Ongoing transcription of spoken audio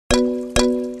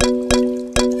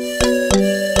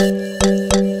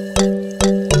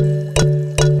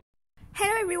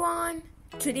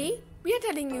Today, we are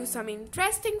telling you some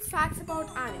interesting facts about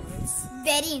animals.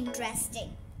 Very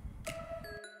interesting.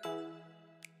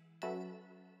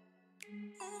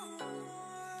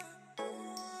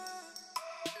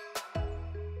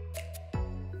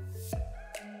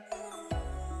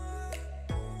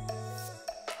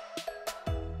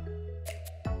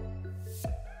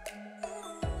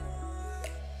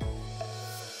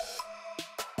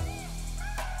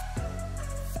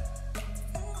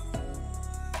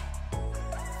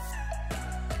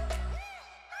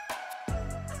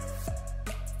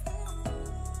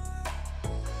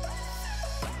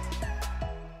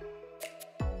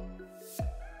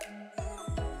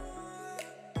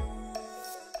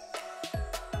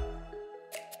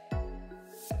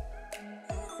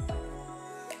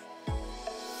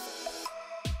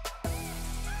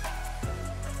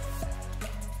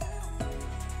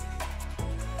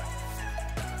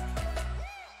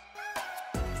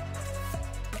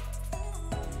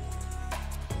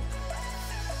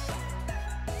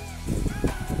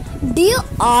 Do you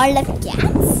all love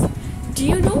cats? Do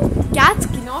you know cats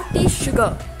cannot taste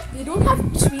sugar? They don't have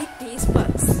sweet taste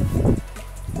buds.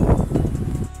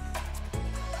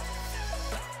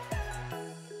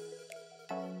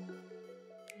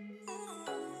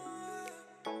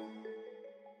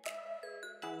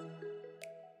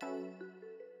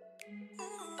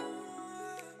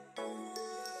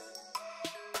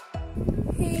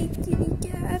 Hey kitty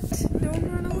cat, don't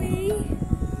run away.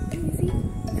 Easy.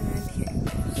 And here it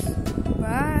goes.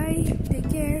 Bye. Take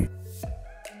care.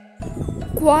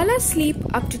 Koalas sleep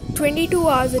up to 22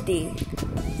 hours a day.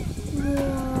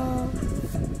 Wow.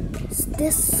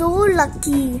 They're so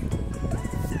lucky.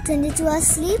 22 hours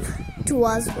sleep, 2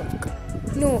 hours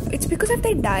work. No, it's because of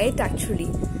their diet actually.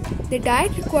 Their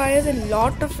diet requires a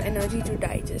lot of energy to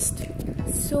digest.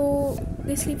 So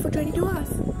they sleep for 22 hours.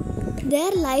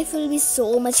 Their life will be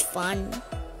so much fun.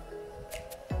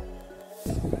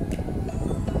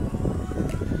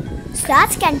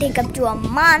 Sloths can take up to a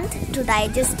month to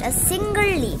digest a single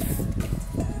leaf.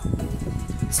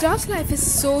 Sloth's life is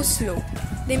so slow.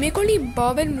 They make only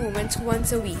bowel movements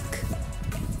once a week.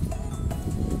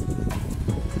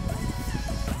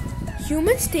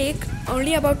 Humans take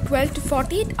only about 12 to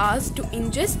 48 hours to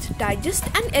ingest, digest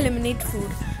and eliminate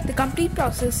food. The complete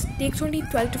process takes only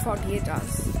 12 to 48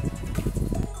 hours.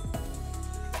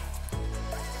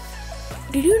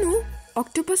 Did you know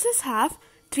octopuses have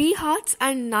 3 hearts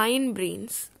and 9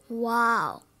 brains?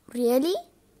 Wow, really?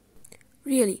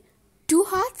 Really, 2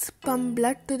 hearts pump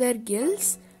blood to their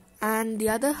gills and the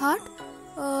other heart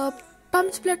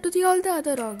pumps blood to all the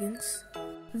other organs.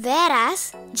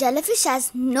 Whereas jellyfish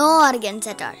has no organs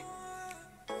at all.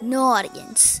 No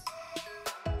organs.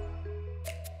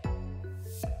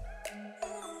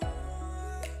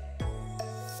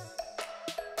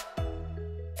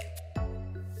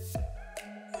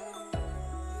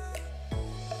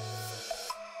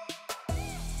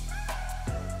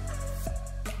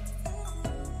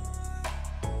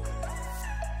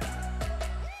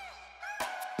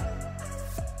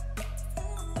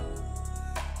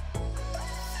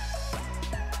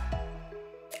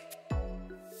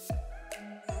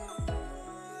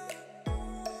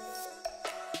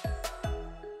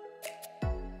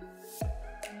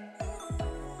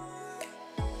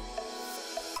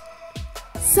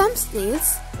 Some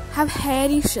snails have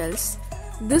hairy shells.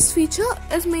 This feature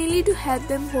is mainly to help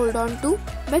them hold on to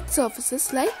wet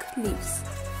surfaces like leaves.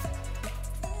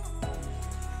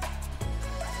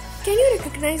 Can you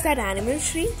recognize that animal,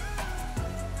 Shri?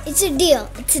 It's a deer.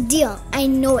 It's a deer. I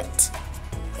know it.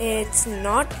 It's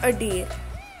not a deer.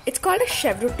 It's called a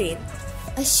chevrotain.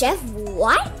 A chef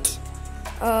what?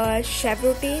 A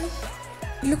chevrotain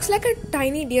looks like a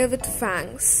tiny deer with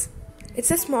fangs. It's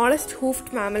the smallest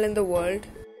hoofed mammal in the world.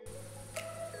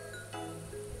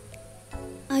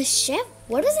 A chef?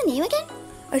 What is the name again?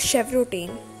 A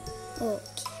chevrotain.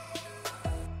 Okay.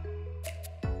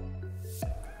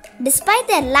 Despite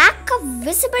their lack of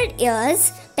visible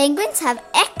ears, penguins have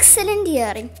excellent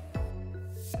hearing.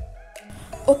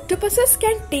 Octopuses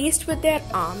can taste with their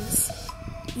arms.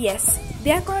 Yes,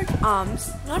 they are called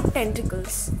arms, not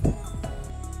tentacles.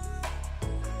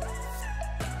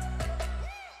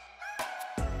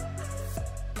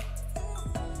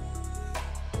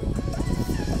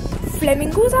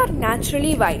 Flamingos are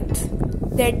naturally white.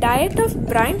 Their diet of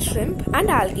brine shrimp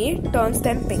and algae turns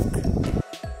them pink.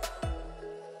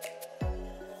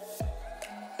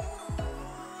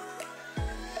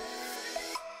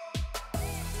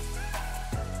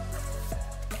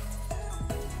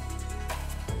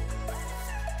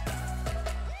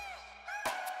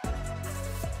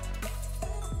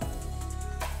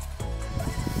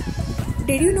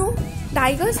 Did you know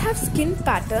Tigers have skin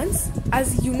patterns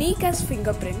as unique as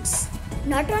fingerprints.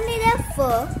 Not only their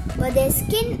fur, but their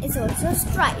skin is also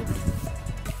striped.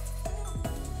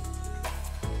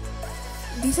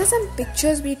 These are some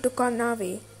pictures we took on our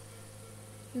way.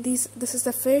 This is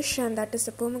the fish, and that is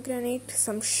the pomegranate,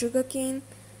 some sugarcane,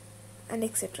 and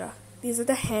etc. These are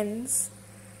the hens.